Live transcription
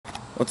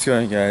What's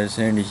going on, guys?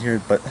 Andy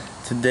here, but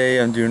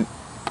today I'm doing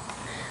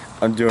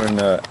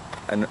a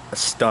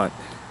stunt.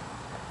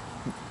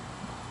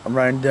 I'm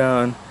riding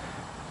down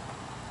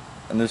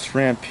on this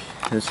ramp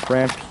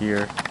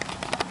here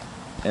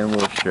in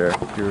Wilshire.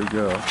 Here we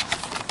go.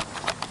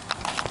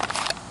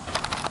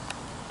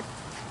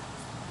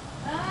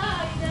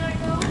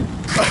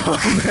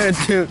 Oh man,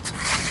 dude,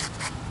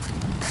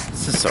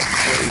 this is so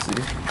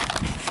crazy.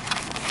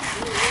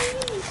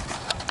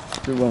 Let's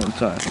do it one more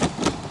time.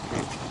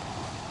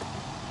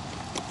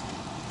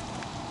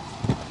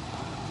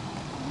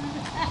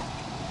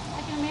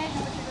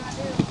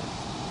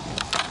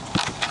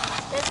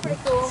 That's pretty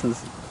cool.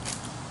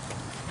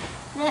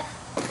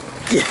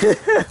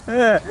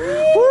 Yeah.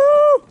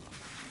 Woo!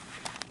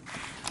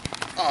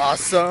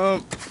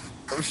 Awesome.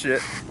 Oh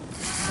shit.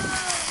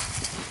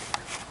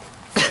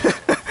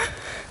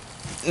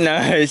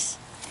 Nice.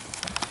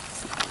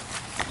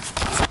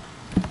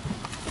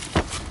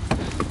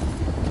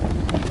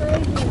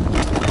 Crazy.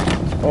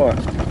 Oh.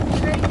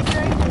 Crazy.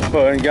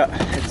 Oh,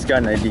 it's got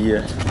an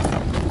idea. Is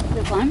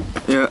it fun?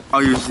 Yeah,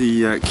 I'll use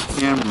the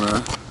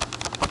camera.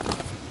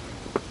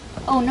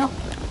 Oh no.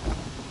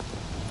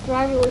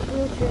 Driver with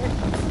wheelchair.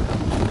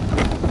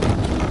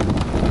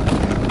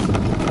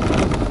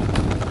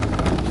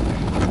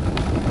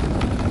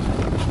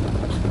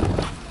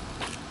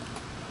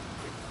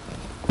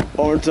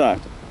 One more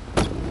time.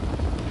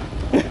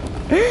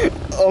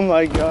 Oh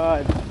my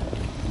god.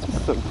 This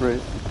is so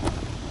crazy.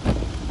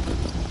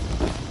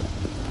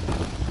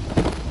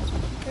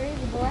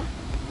 Crazy boy.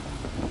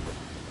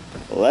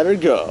 Let her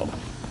go.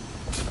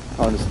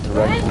 I'll just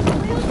direct. Drive with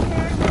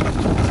wheelchair.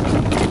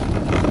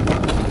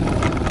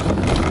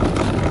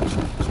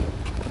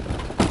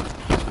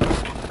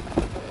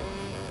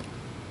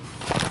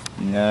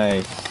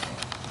 Nice.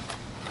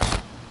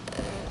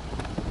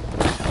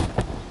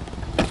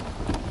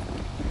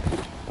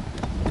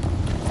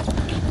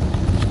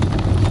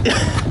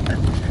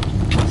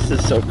 This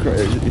is so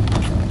crazy.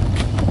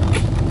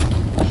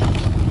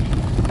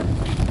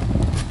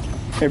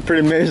 Hey,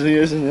 pretty amazing,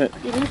 isn't it?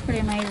 It is pretty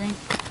amazing.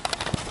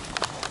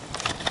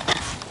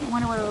 I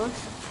wonder what it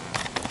looks.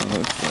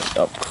 Looks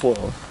up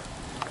close.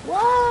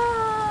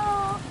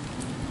 Whoa!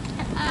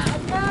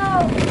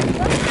 No!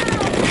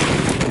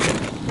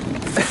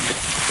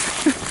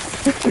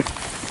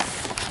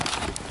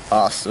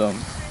 Awesome.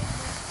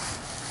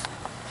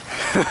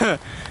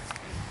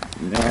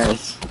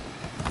 Nice.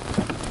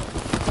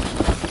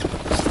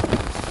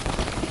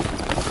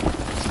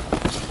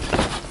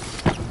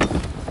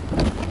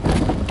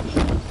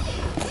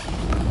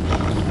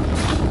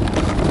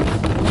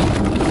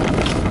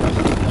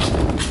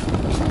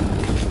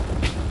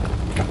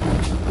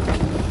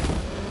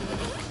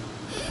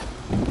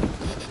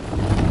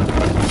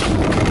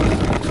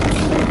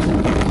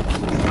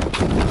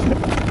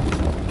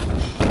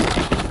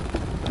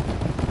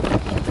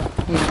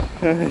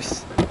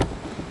 Nice.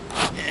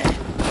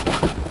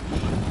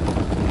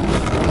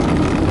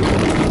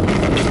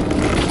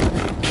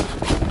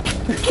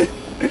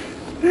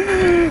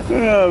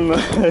 Oh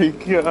my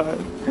god.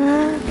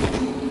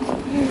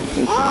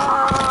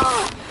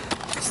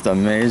 It's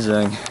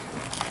amazing.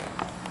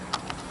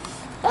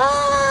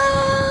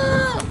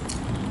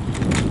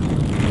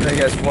 Thank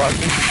you guys for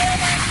watching.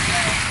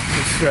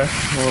 Subscribe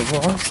for more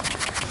vlogs.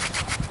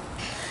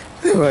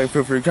 Leave a like,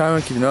 feel free to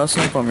comment, keep it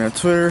awesome, follow me on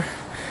Twitter.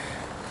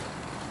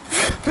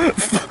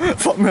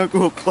 Follow me on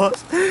Google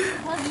Plus. It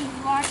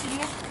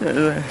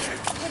does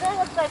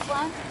look like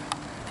fun.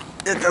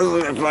 It does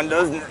look like fun,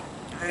 doesn't it?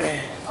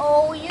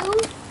 Oh, you